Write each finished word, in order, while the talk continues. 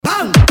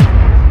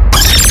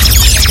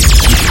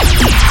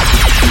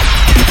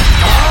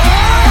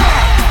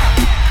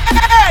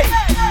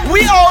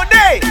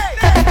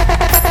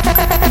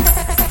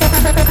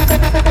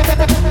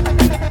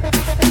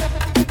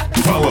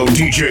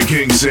DJ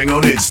King Sing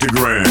on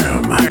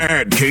Instagram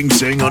at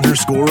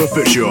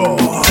KingSing_official.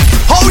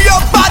 Hold your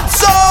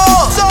butts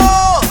up!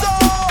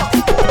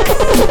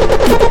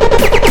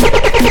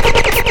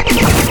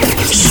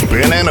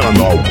 Spinning on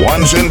the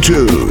ones and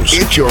twos.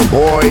 It's your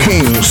boy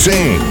King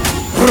Sing.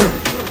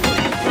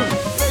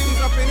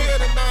 Ladies up in here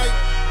tonight.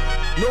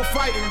 No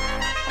fighting.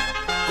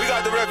 We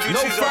got the refugees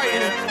No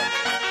fighting.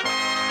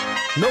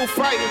 No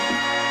fighting.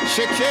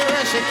 Shakira.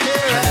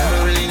 I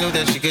never really knew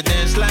that she could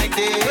dance like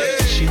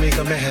this. She make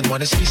a man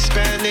wanna speak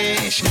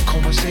Spanish.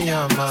 Como se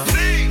llama?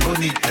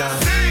 Bonita,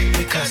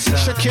 mi casa.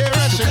 Shakira.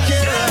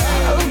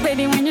 Oh,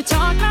 baby, when you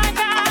talk like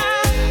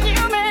that,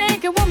 you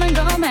make a woman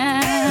go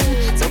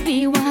mad. So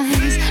be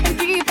wise and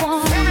keep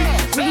on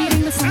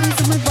reading the signs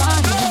of my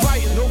body.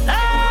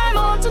 I'm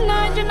on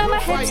tonight, you know my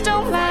hips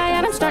don't lie,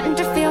 and I'm starting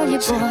to feel you,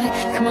 boy.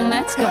 Come on,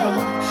 let's go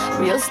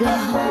real slow.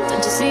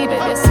 Don't you see,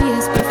 baby, see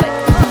it's perfect.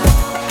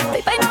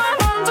 Baby, I know I'm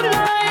on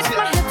tonight,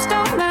 my hips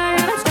don't lie,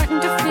 and I'm starting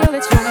to feel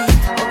it's right.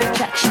 All the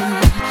attraction,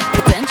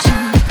 the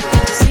tension.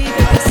 Don't you see,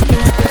 baby, see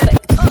it's perfect.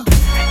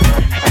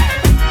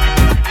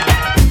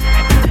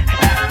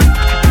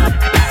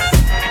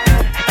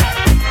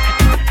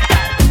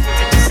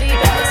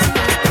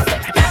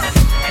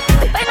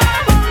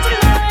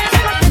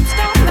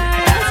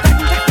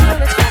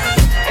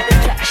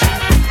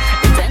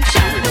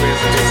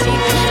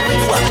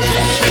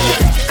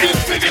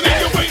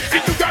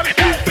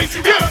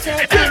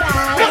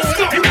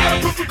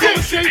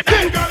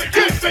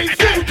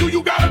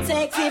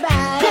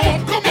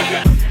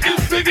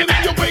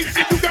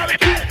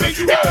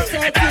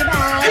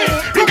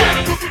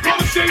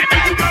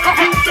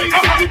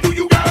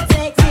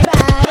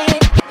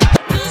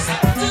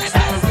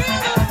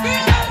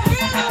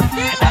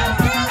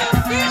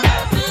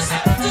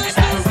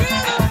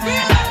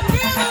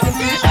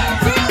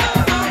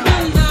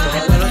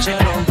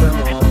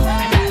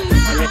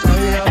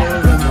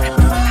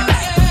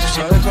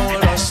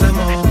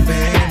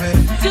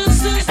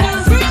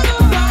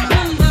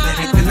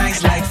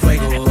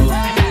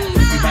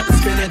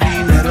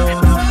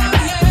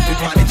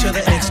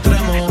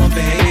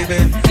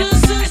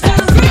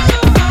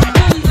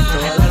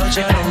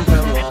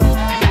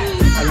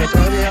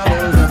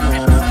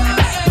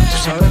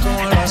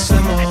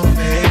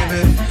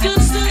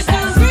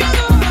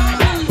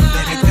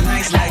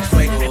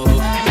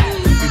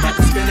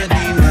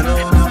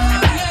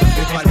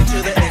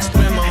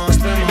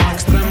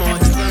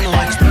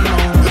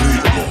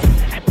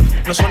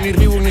 No son ni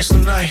Reebok ni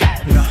Sunai,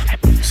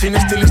 sin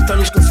estilista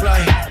luzco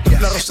fly.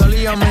 La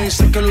Rosalía me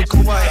dice que luzco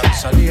guay.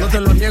 No te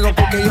lo niego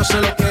porque yo sé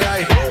lo que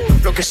hay.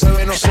 Lo que se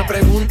ve no se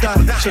pregunta.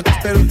 Yo te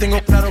espero y tengo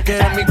claro que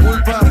es mi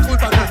culpa.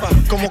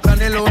 Como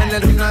Canelo en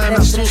el ring nadie me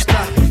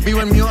asusta.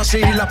 Vivo en mi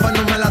oasis y la paz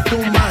no me la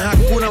tumba.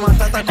 Hakuna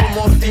Matata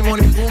como Timon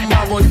y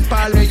Pumba. Voy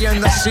pa'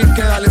 leyenda así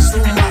que dale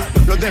zumba.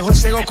 Los dejo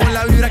ciego con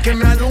la vibra que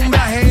me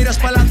alumbra. Heiras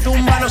pa' la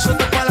tumba,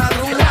 nosotros pa' la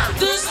rumba.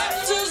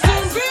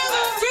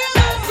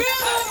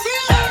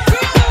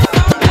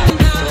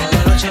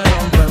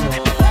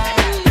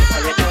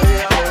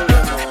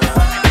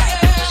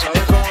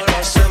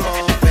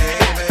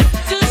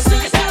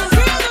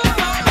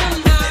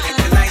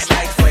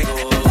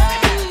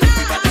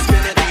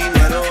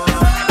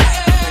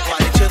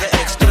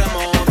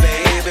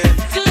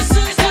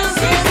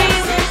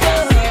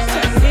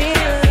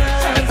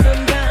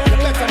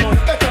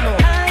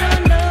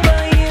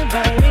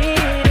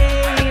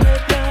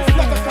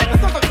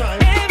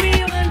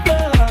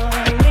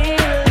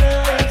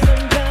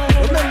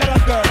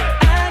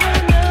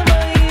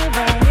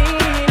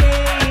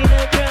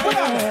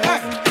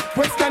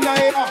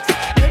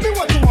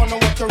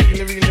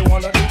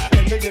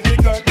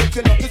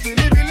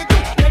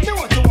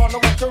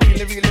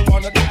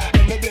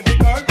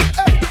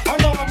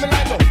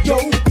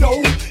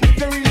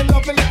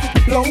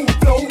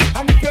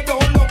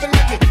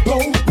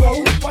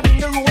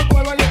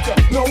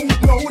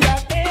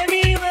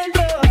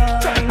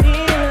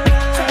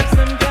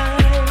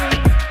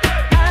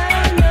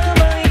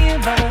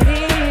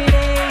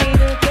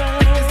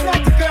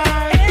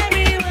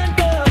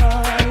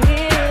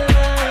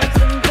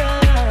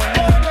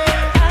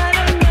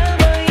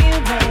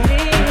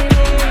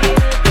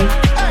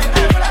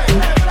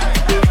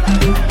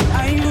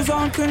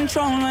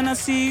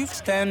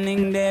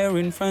 Standing there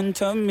in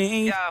front of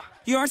me, yeah.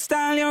 Your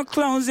style, your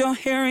clothes, your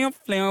hair, your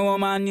flair,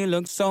 woman, you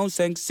look so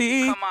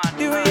sexy. Come on,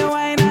 the way you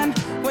whine and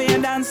way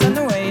you dance and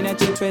the way that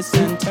you twist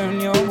and turn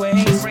your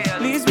waist.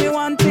 Leaves me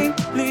wanting,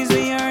 leaves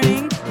me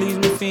yearning, leaves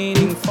me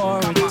feeling for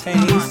a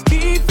taste.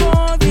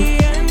 Before the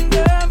end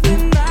of the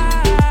night,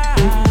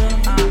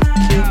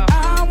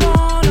 I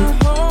wanna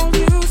hold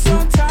you so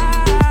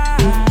tight,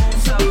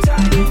 so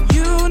tight.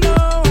 You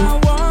know I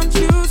want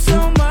you so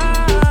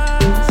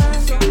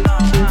much,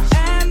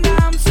 and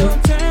I'm so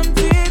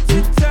tempted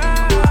to touch.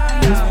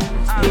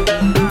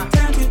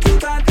 Tempted to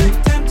touch,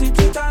 tempted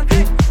to touch.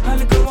 My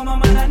little woman,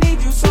 man, I need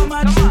you so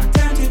much.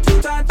 Tempted to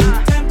touch,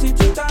 tempted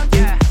to touch.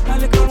 My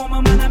little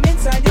woman, man, I'm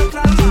inside your closet.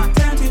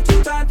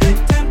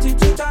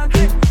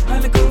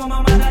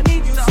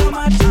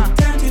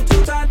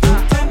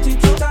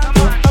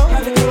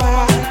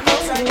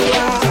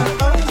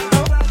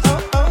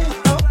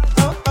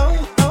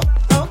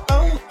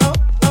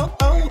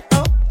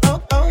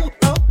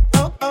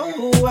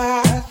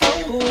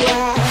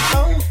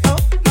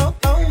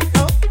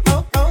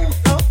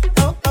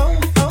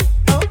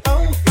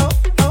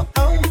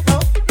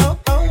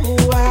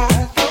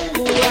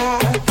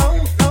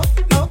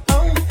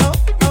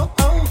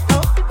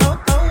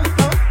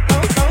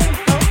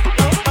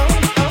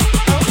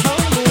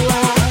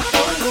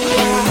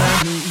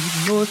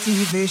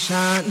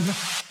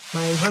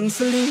 My one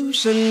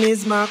solution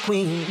is my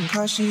queen,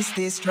 cause she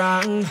stays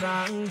strong.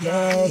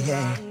 Yeah,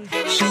 yeah.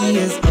 She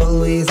is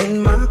always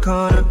in my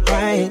corner,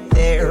 right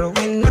there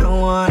when I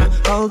wanna.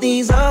 All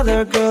these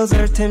other girls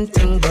are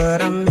tempting,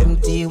 but I'm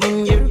empty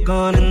when you're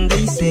gone. And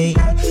they say,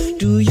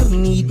 do you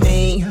need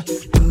me?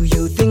 Do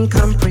you think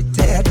I'm pretty?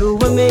 Do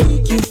I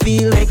make you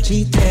feel like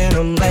cheating?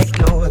 I'm like,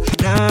 no,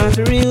 not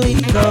really.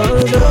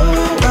 Cause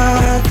oh,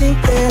 I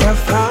think that I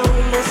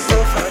found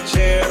myself a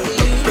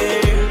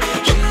cheerleader.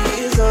 She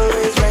is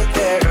always right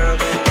there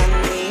when I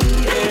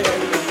need her.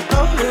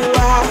 Oh,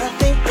 I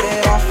think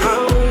that I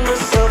found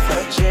myself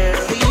a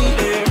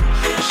cheerleader.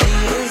 She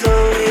is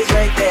always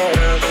right there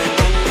when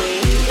I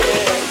need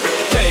her.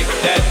 Shake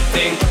that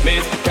thing,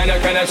 miss. Can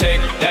I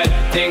shake that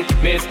thing,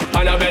 miss?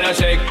 And I better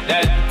shake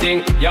that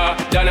thing, yeah.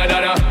 Donna,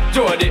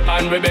 Jody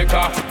and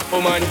Rebecca,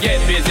 woman get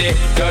busy.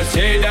 Just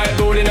shake that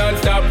booty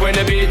non-stop when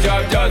the beat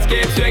drop. Just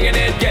keep swinging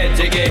it, get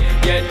jiggy.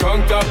 Get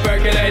crunked up,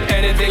 percolate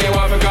anything you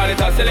want. Because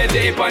it's oscillate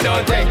deep and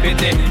don't take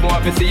pity.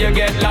 Want to see you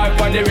get life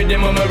on the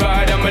rhythm of my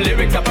ride. And my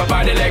lyrics up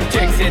about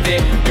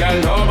electricity. Girl,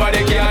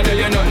 nobody can do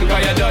you nothing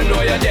cause you don't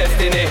know your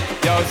destiny.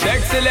 Yo,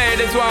 sexy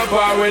ladies want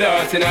part with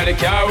us. Inna the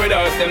car with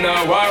us, them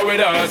not war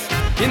with us.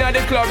 Inna the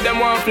club, them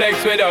want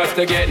flex with us.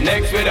 To get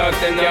next with us,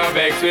 them not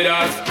vex with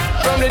us.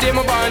 From the day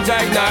my bond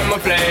ignite my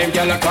flame.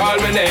 Can I call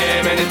my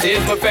name and it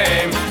is my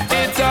fame.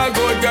 It's all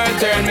good, girl,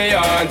 turn me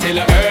on till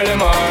I earn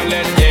them on.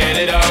 Let's get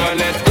it on,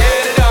 let's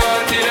get it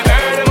on till I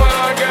earn them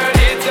on, girl.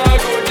 It's all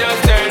good,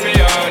 just turn me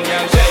on.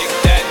 Yeah, shake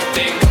that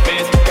thing,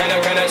 miss. Can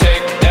I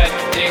shake that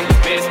thing,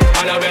 miss?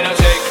 And I better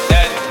shake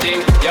that thing,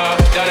 yeah.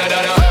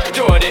 Donna,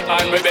 Jody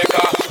and Rebecca.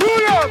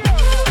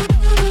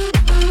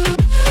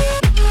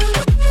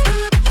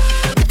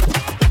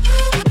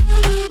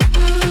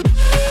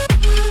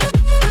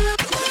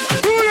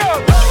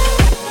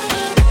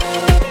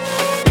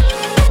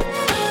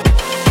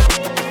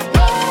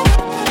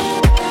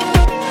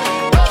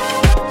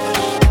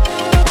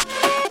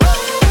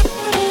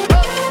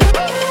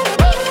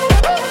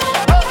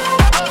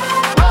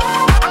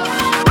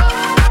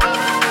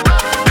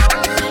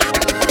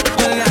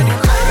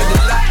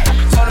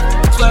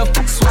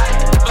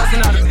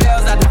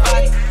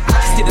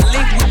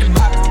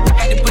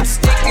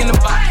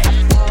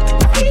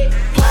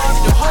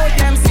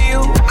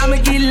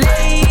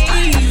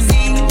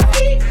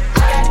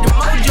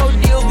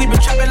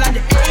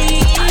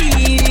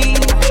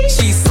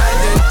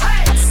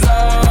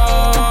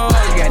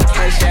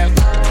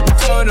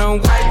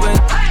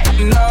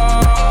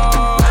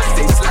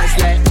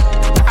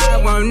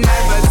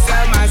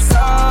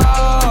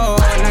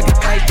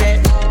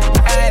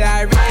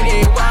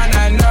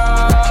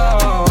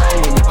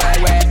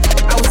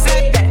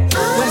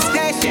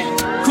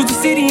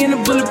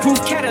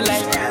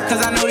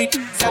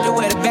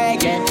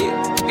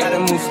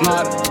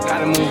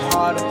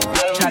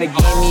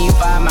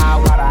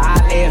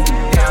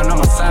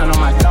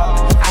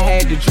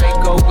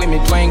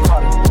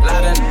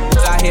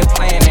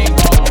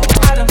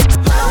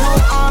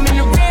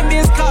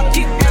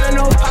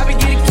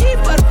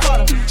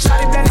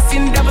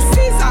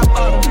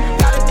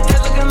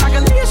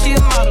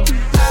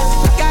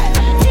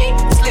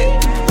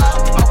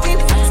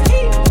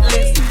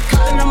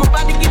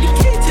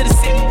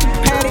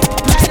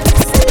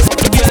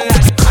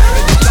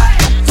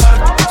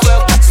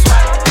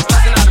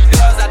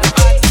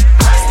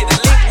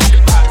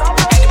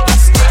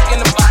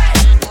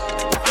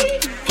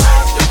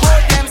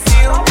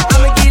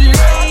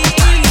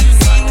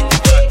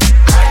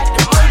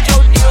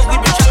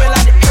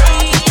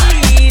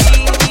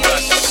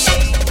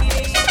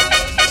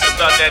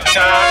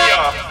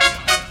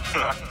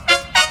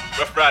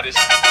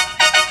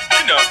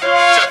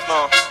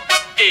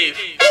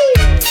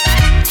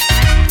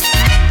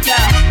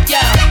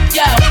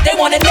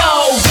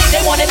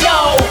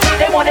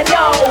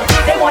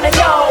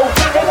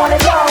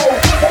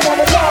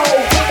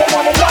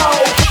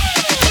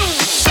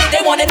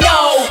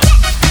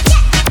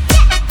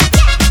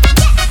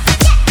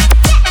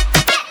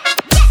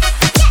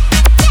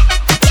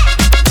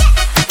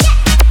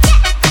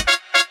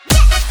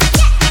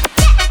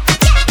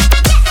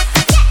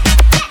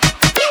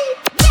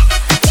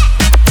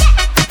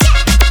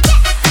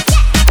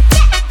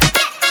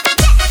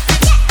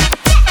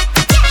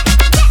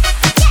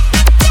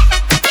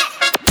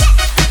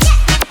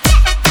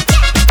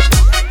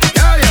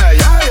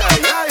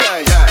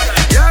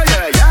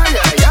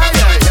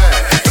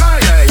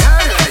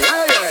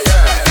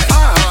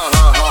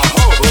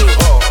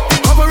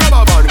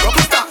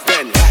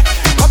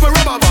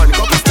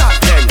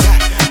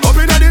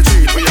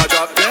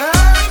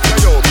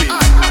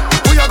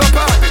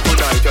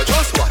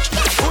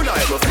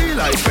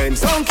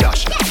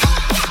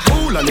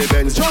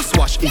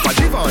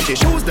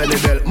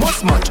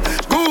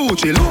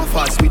 Gucci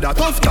loafers with a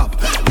tough top.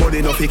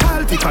 Body no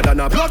fickle, thicker than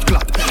a blood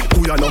clot.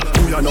 Who you know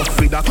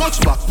with a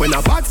clutch back. When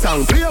a bad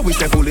sound clear, we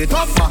say pull it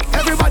up back.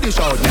 Everybody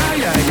shout, yeah,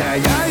 yeah, yeah,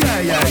 yeah, yeah,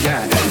 yeah,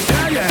 yeah.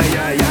 Yeah, yeah,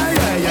 yeah,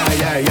 yeah, yeah,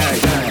 yeah, yeah,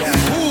 yeah.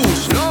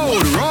 Push,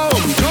 load,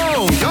 rum,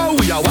 down, yo,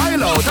 we a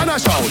wild out and a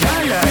shout,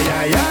 yeah, yeah,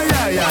 yeah,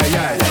 yeah, yeah,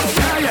 yeah, yeah.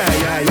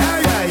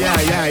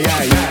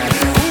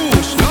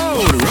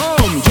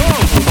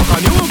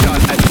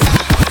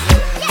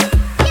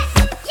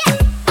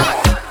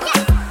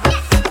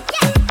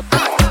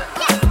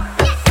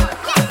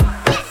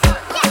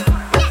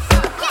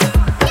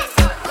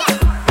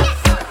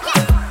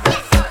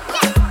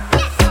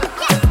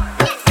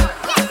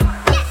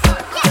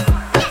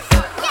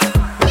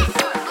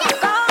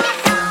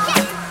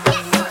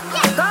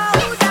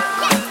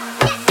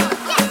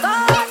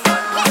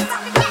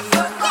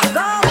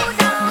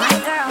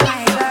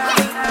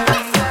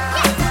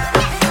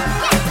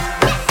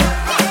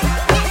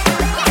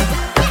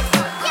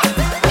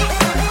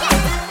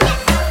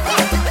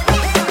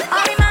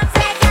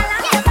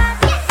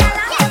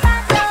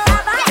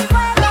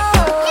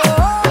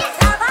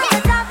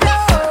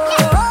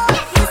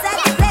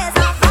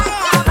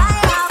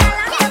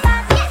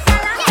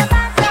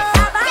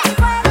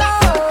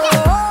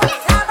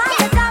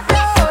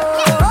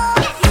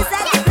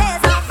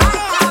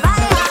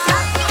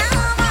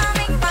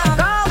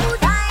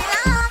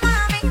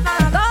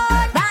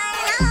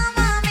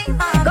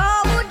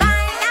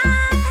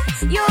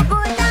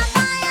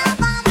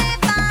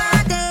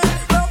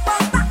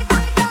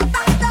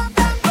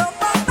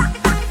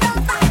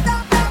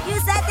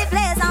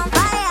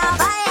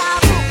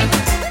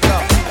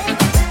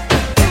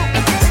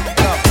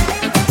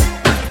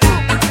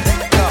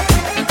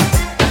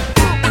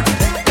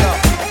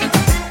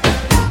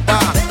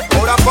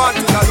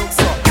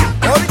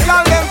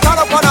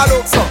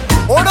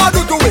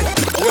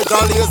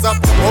 laser.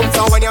 Bounce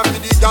on when you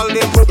feel the girl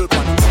them bubble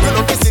pan. You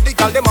know you see the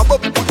girl them a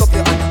bubble, put up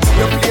your hand.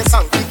 You play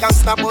song, you can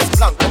snap us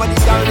blank. Come on the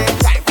girl them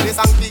time, play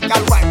song, you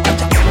can wipe.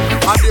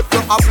 And if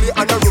you a play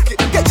on a rookie,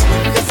 get you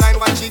the sign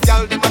what she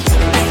girl them a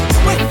shoot.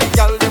 When the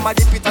girl them a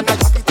dip it and a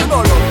drop it, you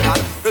know love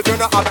girl. If you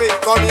not happy,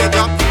 come here,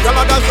 Jack. Girl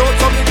a dash out,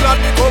 so me glad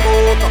me come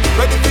out.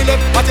 Ready for them,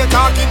 what you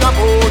talking about?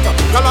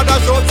 Girl a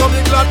dash out, so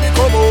me glad me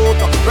come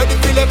out. Ready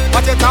for them,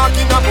 what you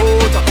talking about?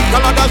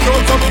 Girl a dash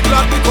out, so me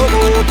glad me come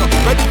out.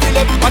 Ready for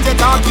them, what you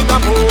talking about?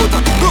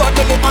 Road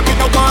me live and me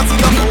no want see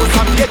your house.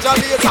 And major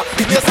laser,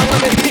 the place I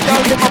wanna be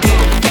girl them a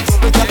boom. So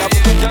me tell a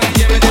boom, me tell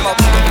a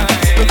boom,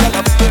 me tell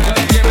a boom, me tell a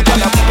boom,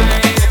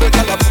 me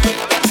tell a boom.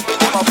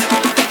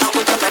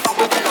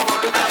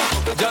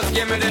 Just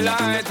give me the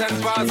light and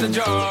pass the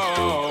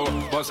joe.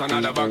 Bust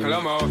another buckle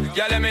of more.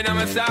 Yeah, let me know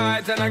my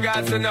sights and I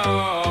got to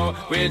know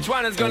which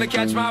one is gonna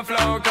catch my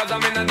flow. Cause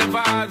I'm in the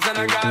vibes and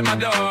I got my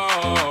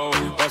dough.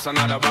 Bust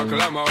another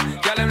buckle of more.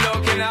 Yeah, I'm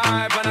looking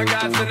hype and I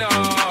got to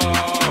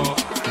know.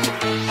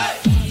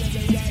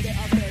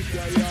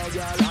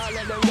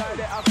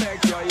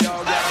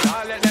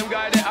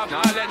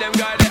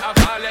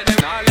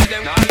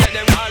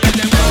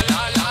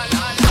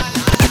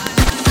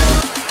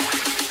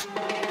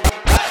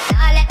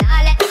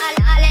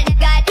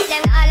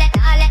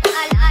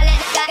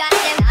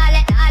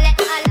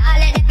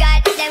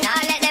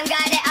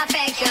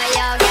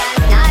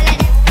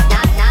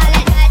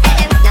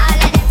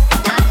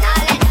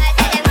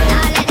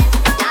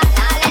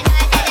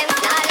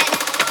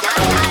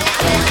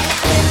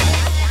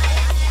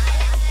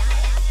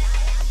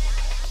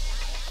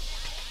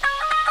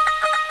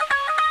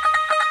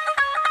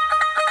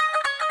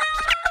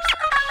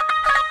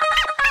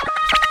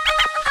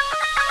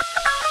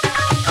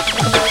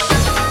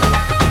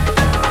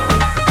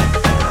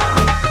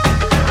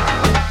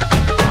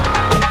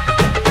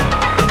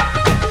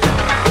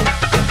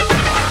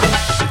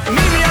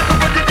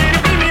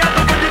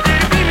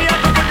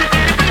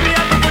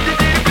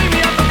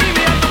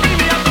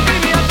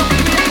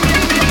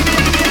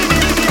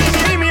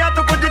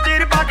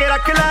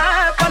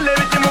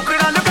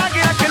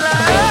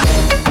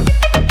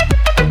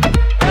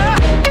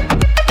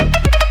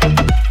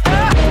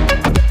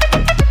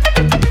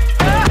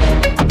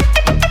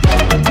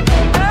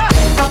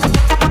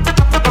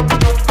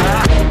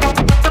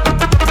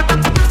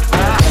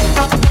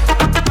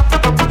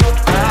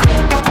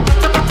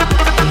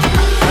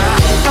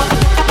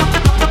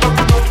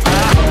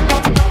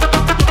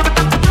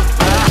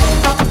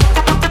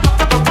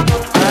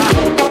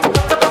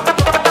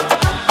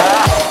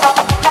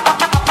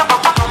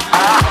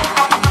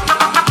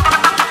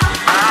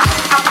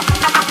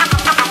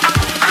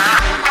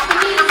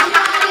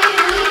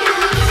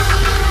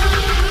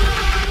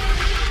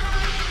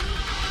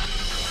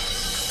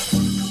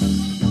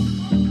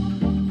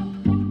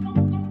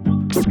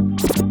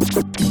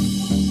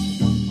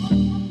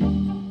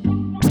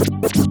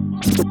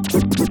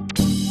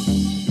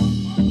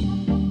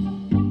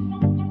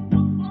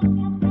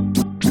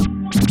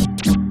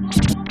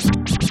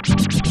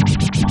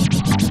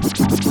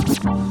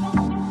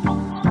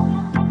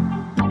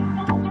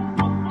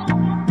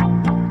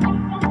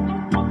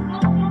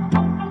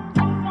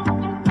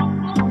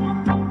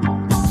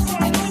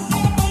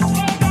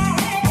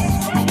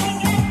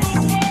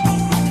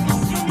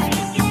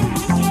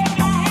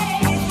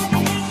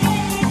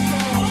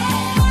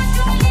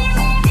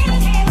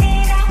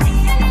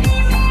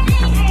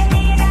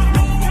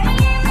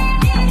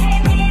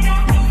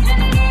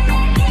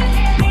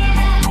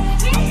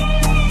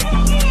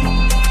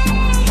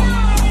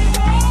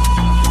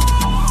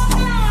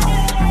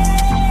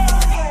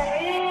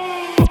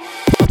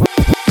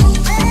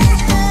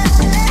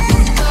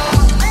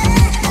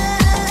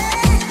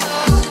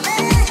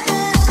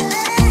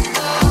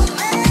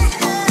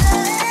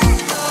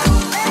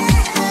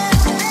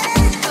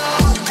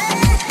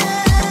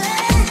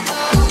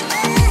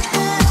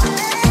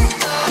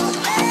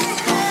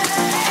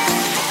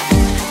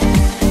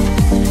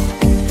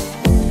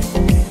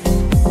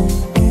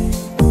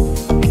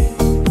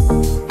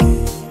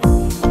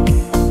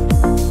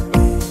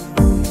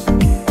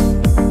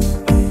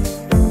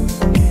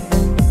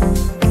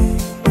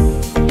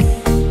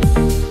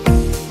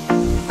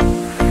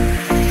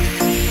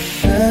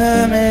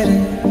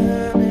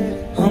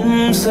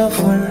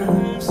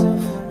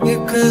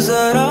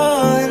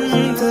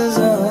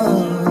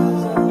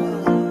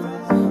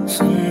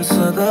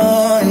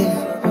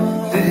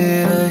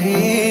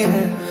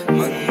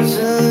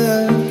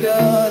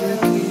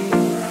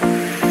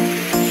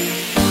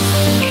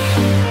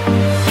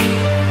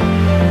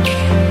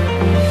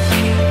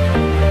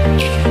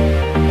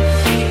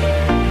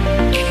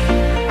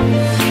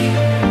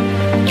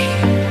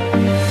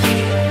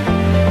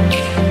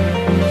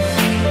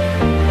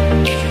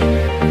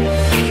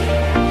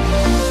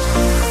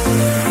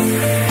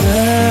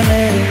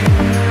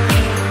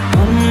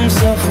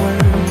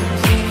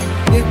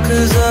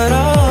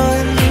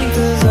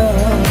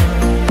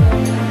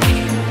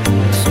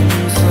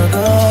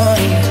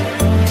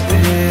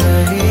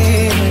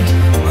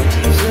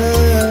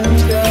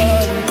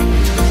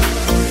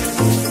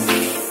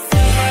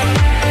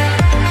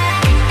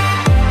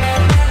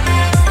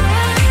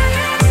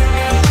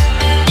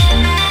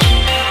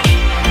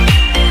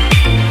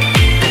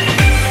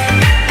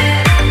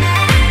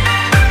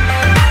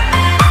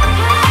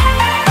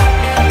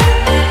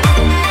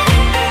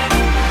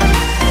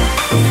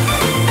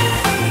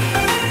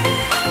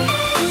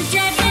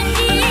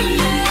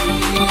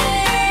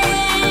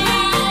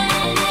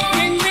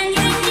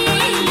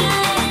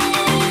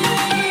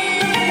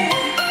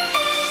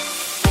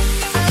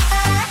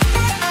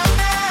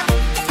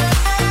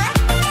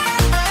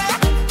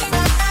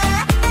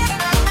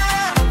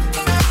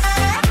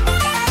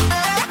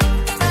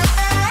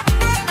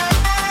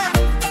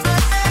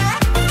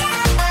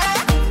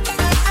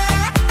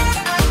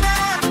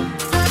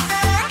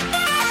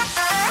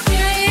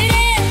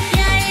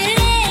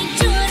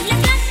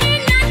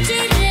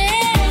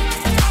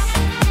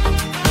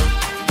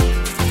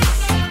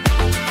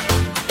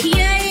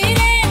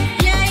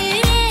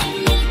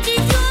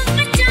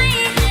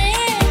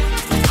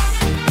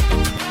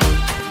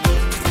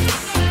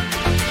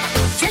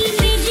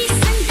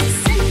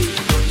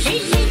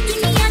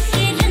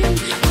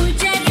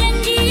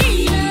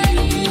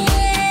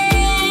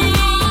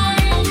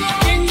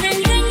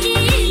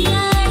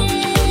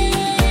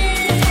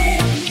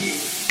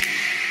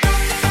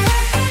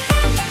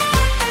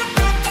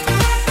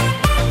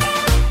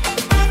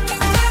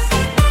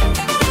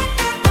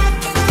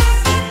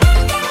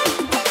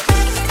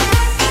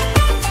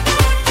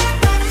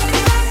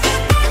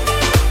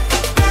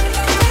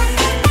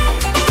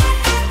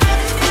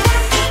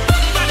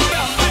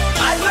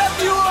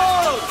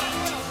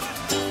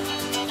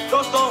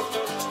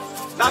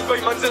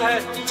 कोई मंजिल है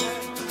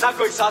ना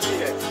कोई साथी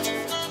है,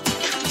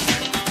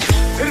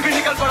 फिर भी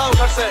निकल पड़ा हूँ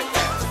घर से।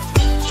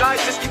 शायद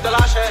जिसकी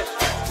तलाश है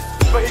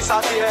वही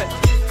साथी है,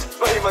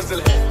 वही मंजिल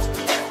है।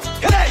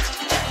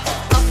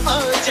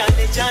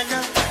 जाने जाना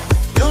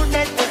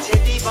ढूंढे तुझे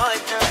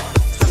दीवाना,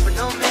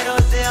 सपनों में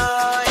रोज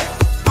आए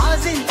आ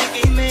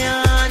जिंदगी में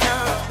आना।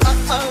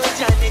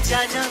 जाने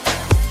जाना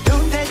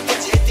ढूंढे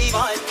तुझे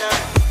दीवाना,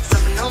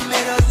 सपनों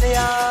में रोज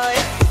आए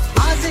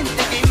आ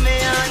जिंदगी में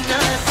आना।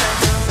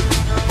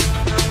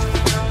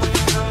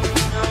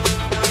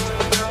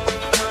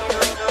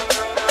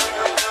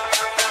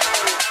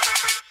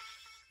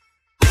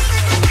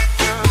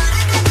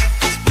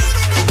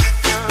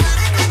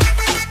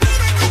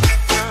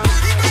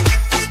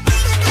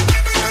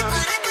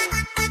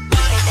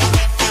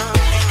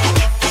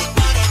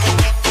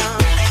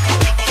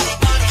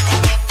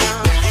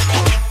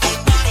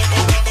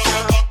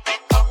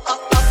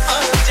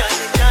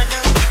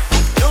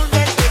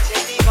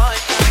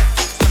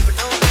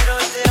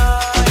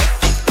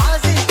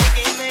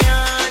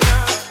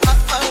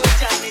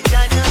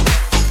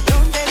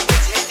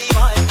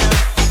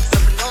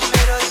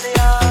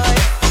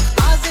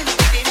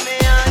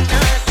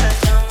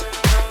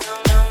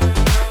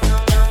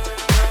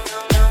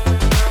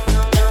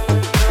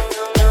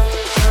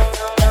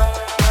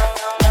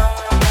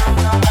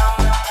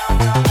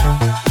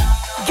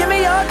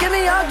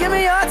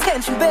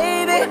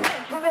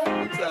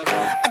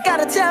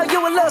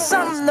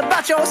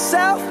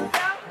 Yourself,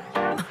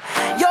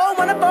 you're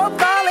one of our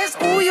flawless.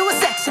 Ooh, you a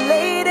sexy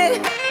lady,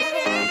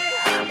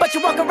 but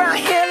you walk around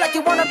here like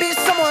you wanna be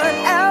someone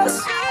else.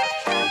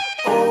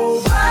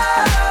 Oh,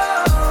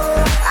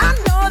 I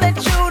know that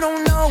you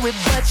don't know it,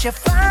 but you're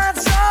fine,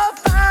 so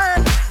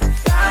fine,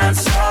 fine,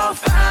 so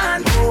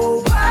fine.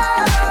 Oh,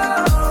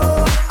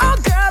 oh,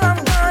 girl,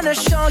 I'm gonna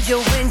show you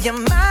when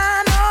you're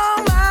mine, oh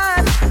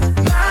mine,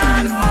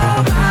 mine,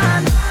 oh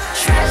mine.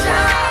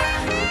 Treasure,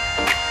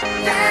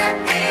 that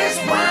is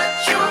what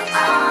you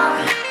are.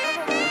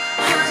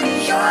 Honey,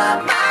 you're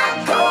my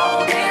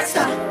golden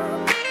star.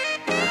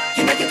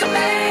 You know you can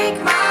make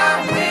my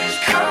wish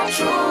come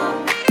true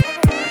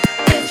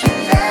if you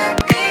let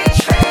me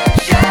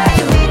treasure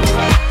you.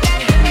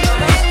 If you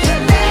let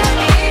me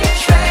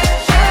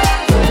treasure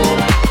you.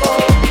 Oh,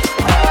 oh.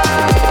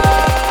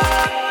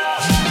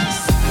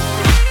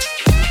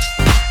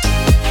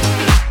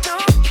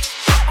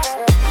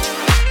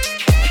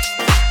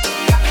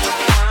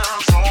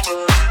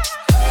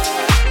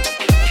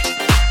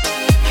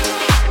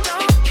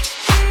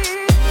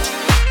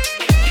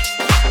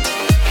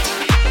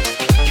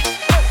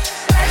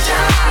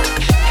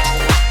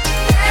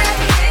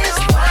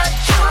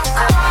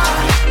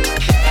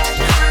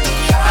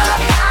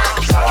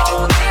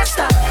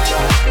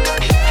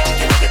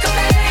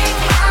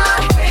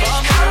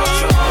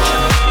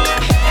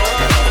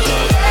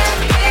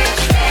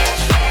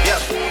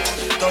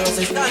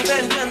 Están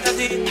pendientes a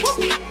ti,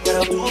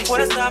 pero tú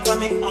puedes estar para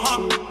mí,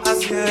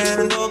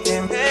 haciendo que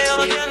me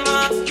odien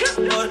más,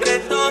 porque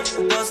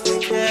todos te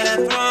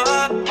quieren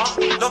probar.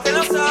 Lo que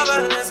no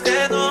saben es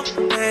que no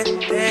te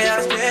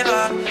dejas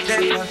llevar de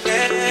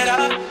cualquiera,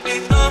 y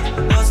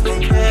todos te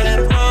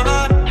quieren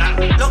probar.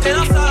 Lo que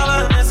no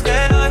saben es que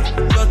hoy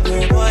yo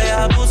te voy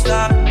a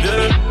buscar.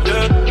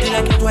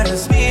 Dile que tú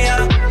eres mía,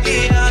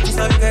 mía, tú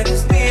sabes que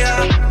eres mía,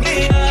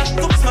 mía,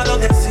 tú misma lo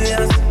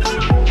decías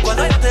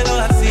cuando yo te lo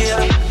hacía.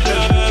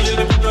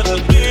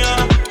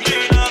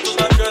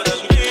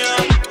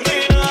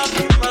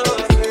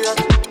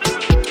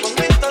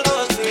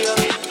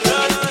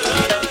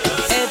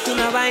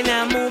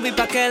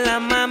 Que la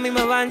mami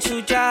me van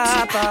su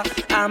chapa.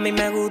 A mí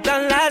me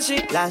gustan las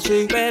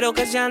pero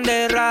que sean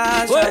de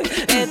raza.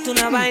 Es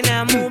una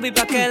vaina movie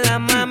pa' que la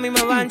mami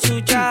me van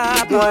su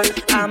chapa.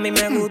 A mí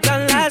me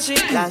gustan las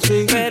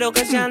pero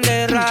que sean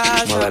de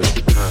raza.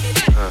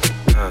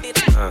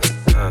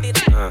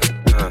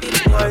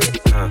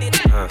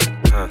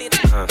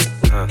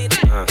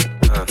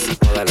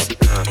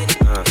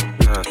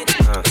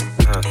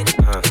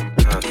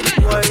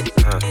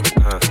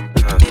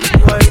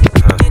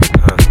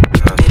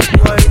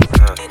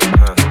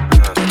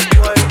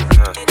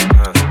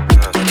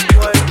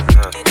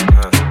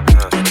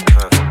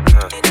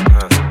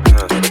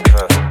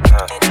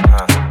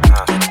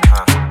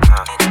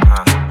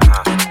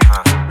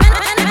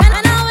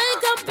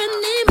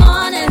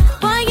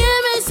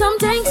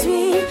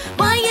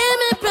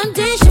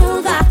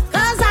 Sugar,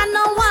 'cause I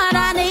know what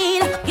I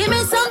need. Give me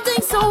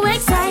something so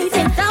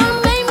exciting.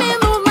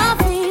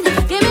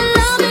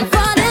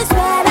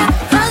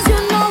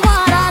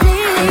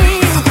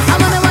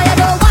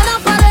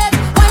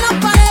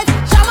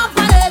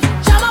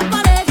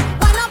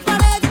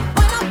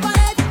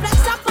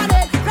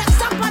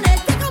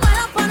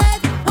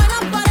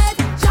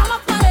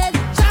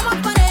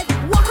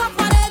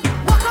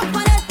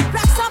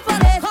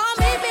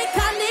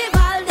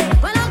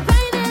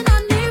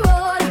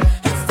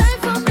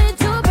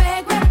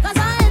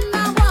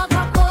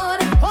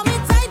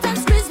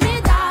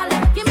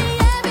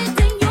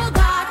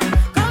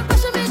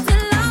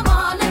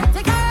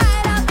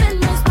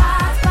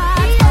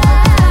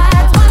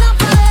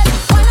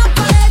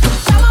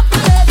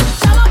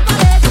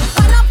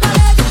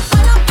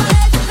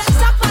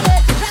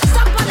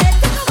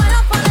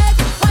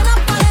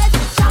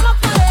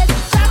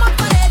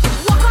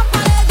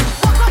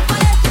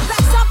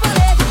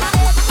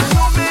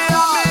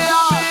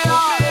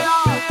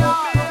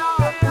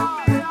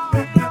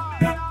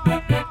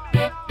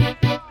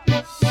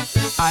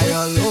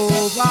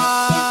 over,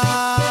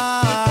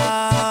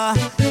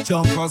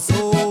 jump us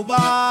over,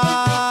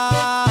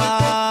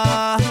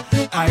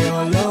 I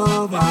all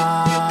over.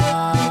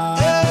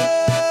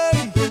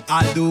 Hey,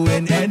 I'm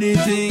doing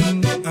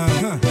anything,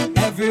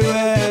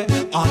 everywhere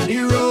on the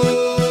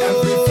road.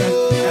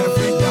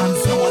 Every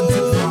dance I want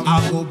to from, I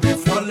go be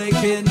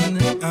frolicking,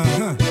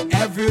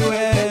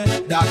 everywhere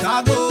that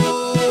I go.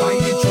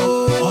 Find the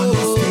truck on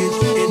the stage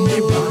in the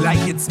bar,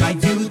 like it's my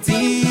duty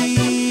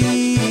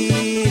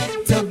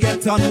to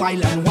get on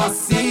wild and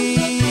wassy,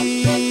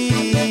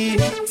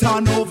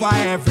 turn over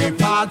every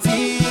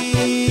party,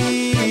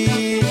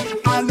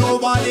 and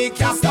nobody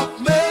can stop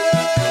me.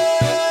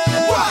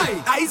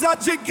 Why? I's a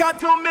jigger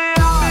to me.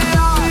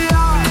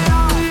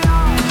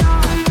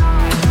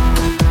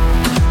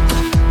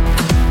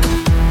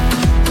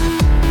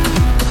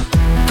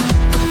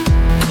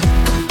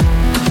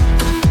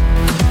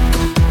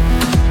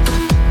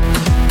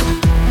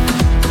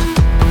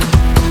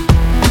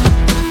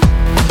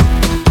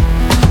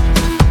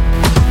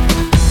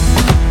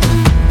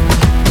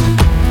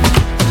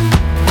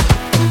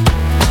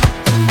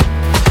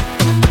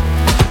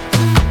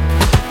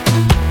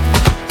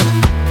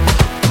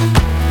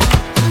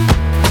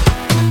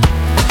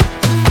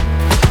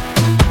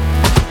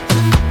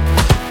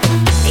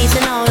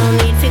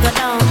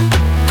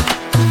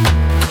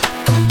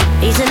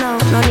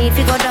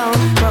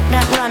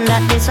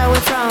 That's how we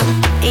from.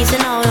 Easy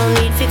now, no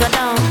need to go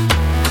down.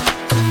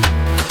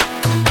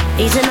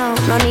 Easy now,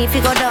 no need to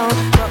go down.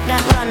 Rock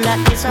that run, that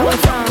is how we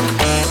from.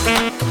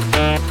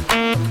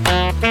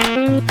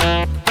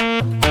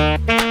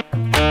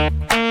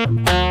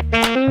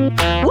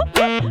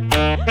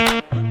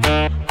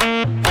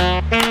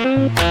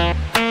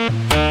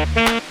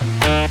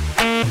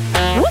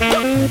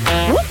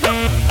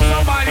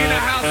 Somebody in the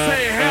house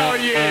say hell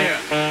yeah.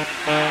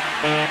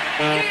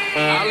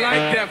 I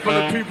like that for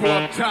the people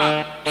up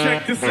top.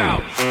 Check this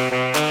out.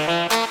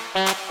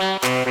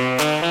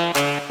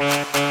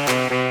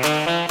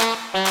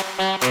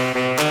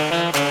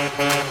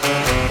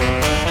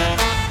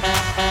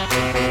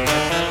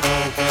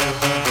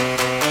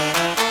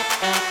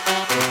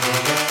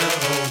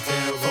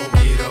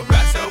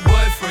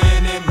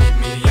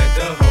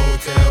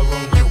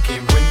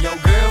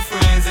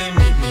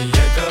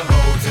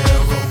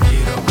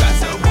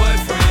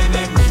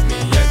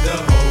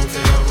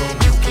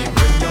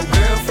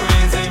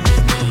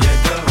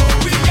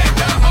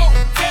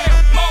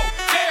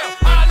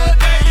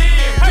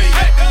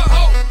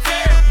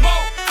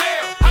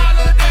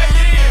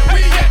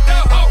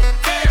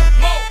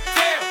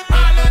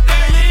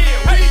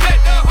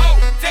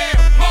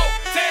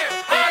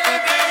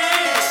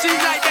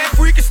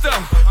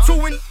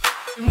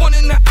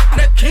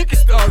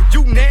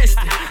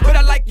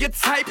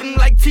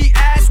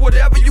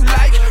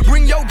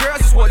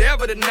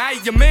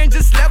 Your man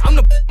just left, I'm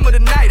the of the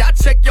night. I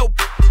check your,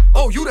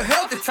 oh, you the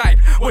healthy type.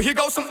 Well, here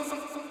goes some.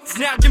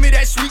 Now give me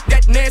that sweet,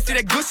 that nasty,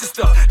 that good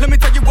stuff. Let me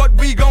tell you what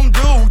we gon'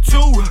 do.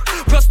 2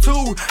 plus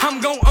 2, I'm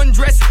gon'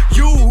 undress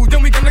you.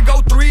 Then we gonna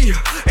go 3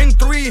 and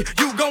 3,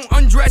 you gon'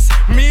 undress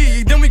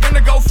me. Then we gonna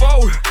go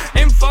 4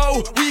 and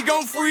 4, we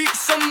gon' freak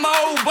some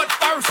more. But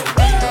first,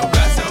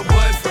 that's your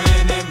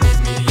boyfriend and meet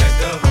me at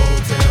the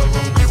hotel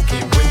room. You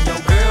can bring your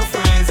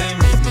girlfriends and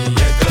meet me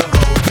at the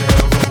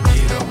hotel room.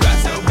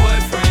 That's your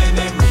boyfriend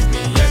and meet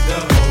me at the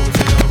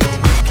hotel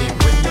room. You can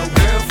bring your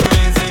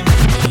girlfriends and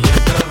meet me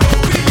at the hotel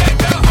room. We at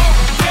the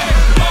hotel,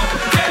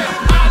 motel,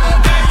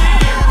 holiday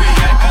inn. We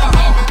at the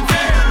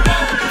hotel,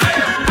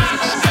 motel,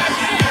 holiday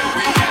inn.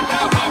 We at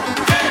the hotel,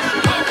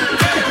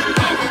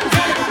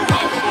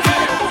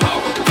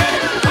 motel, hotel,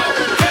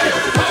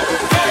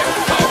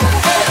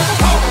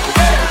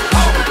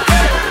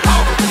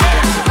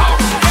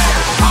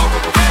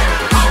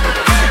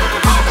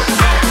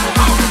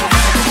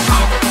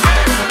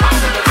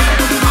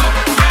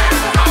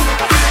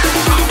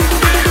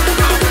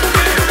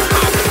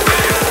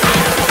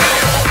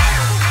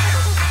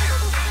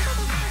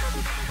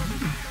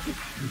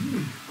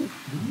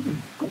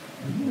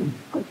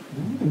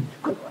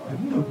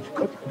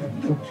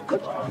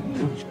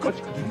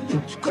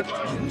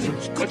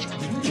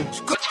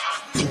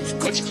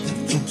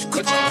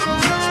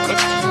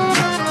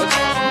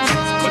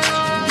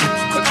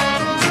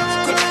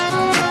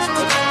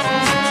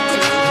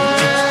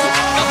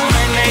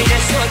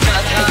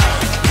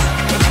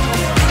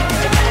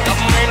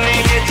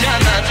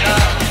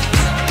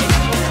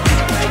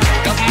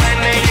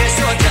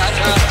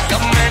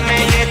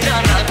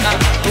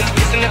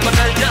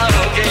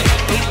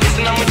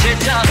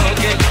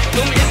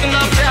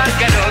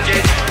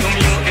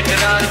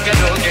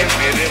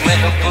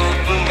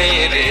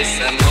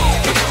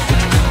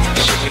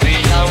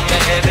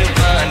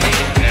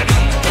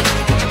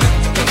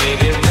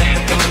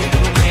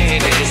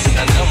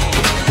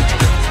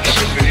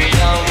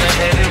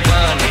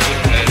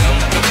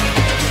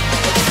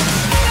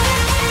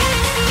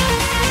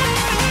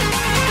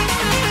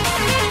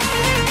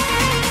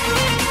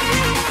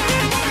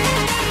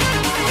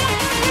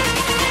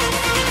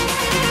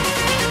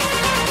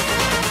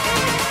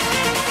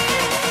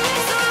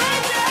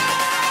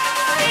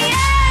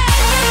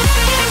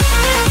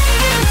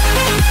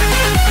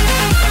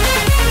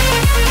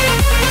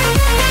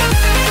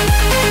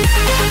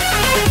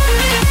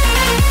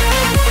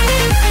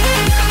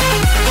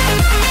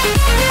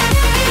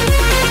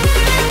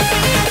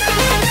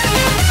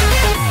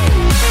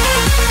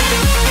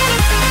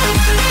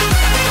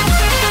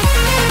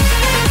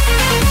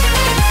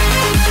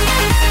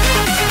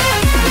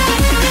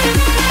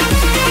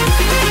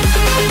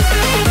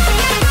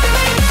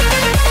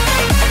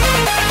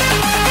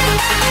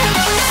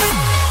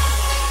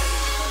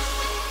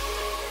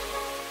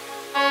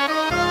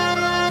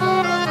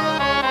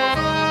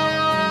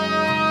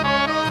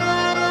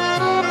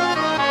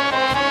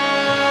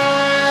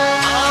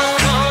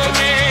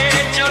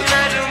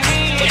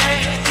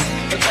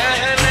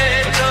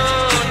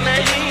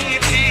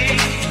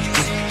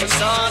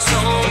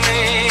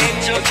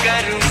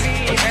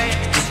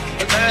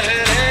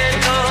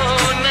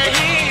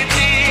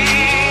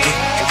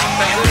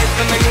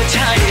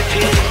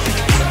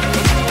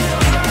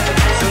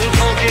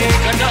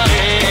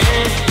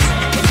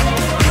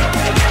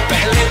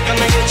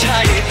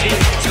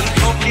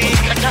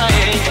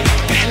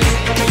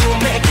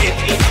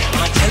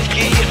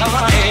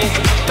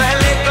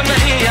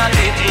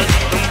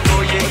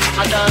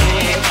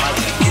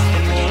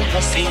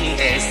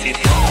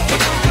 सितम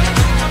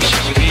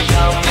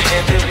शुक्रिया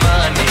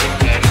मेहरबानी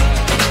करम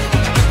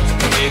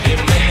मेरे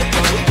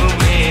महबूब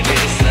मेरे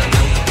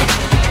सनम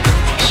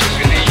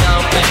शुक्रिया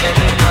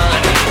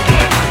मेहरबानी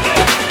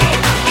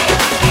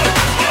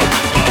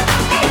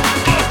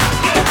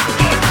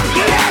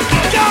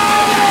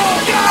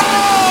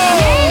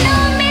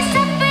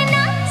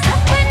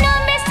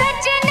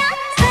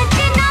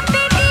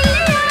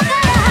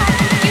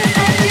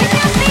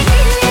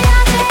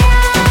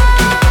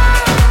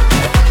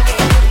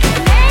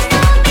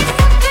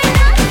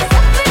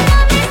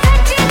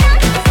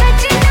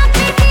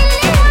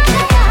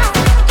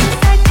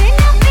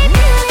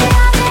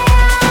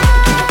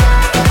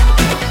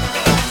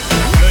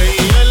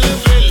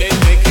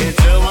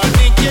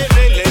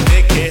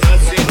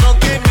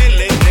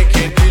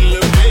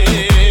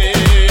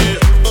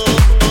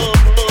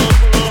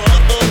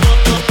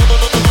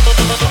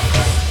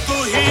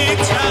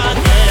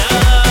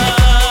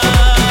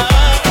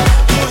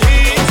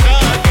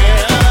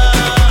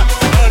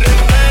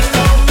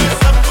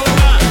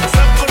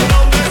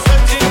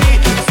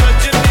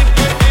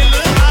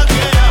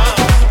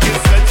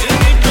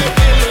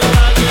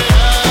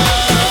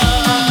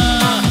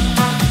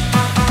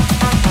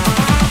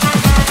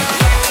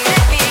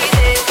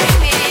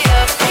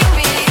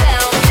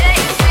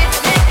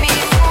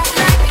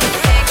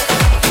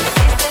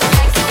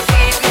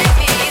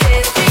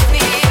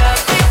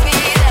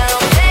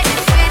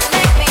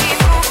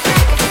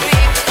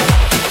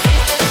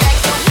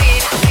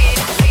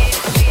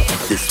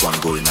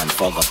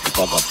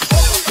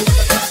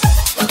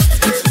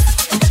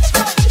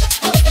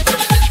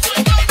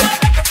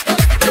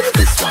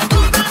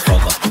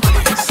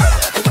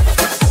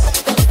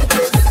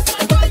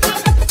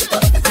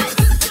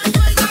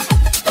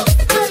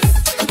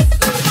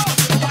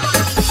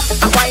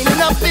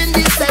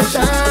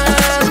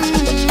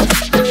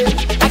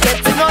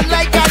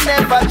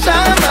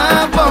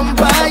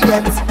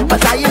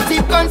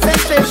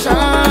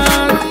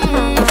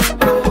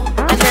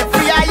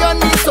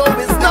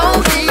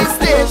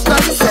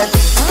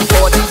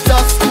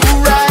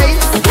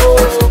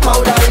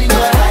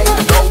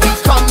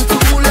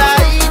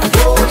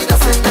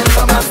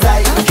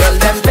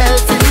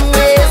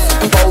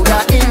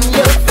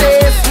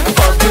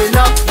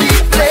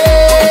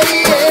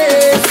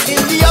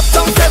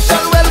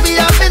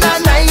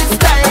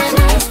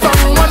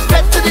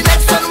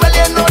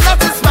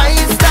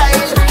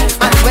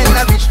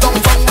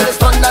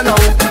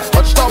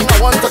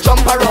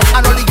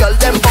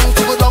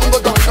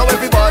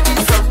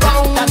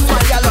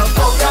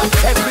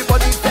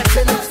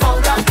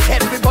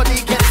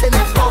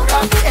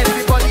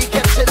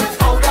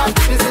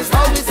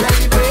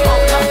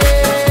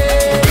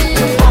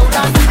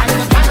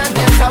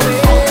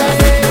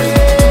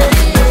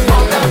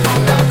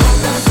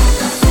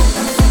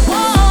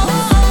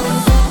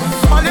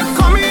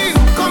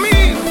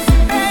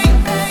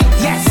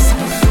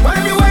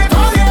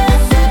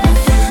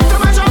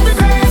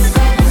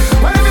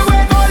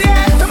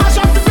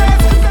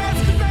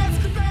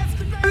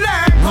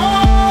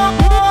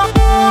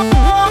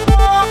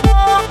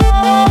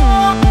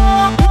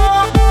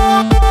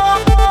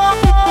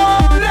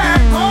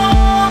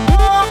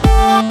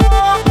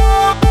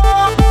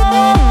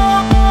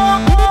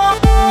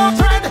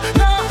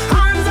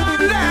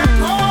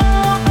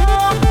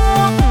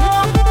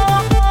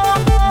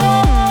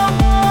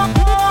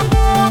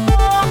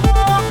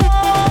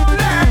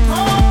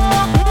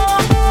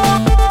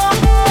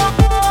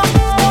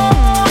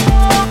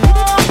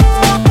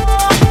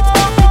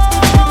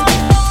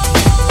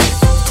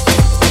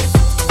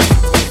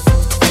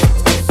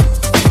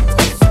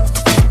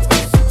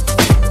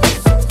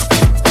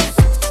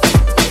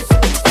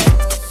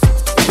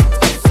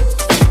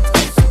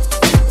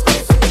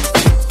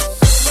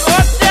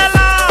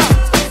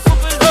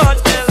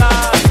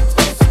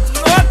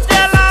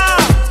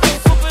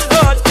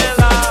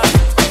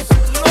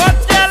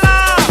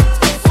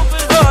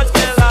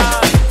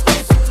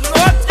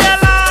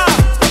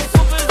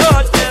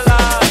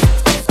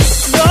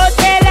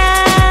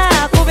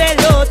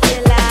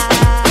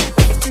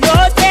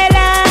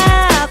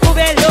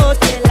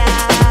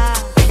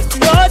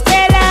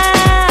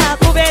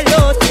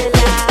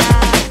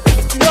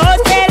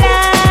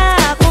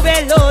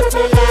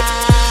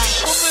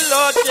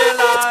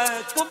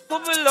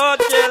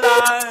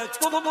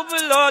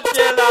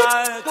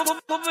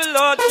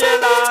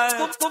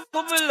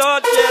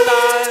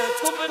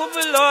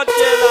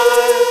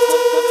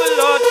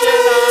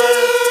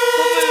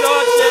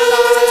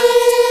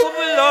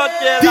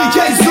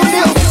DJ Zoom.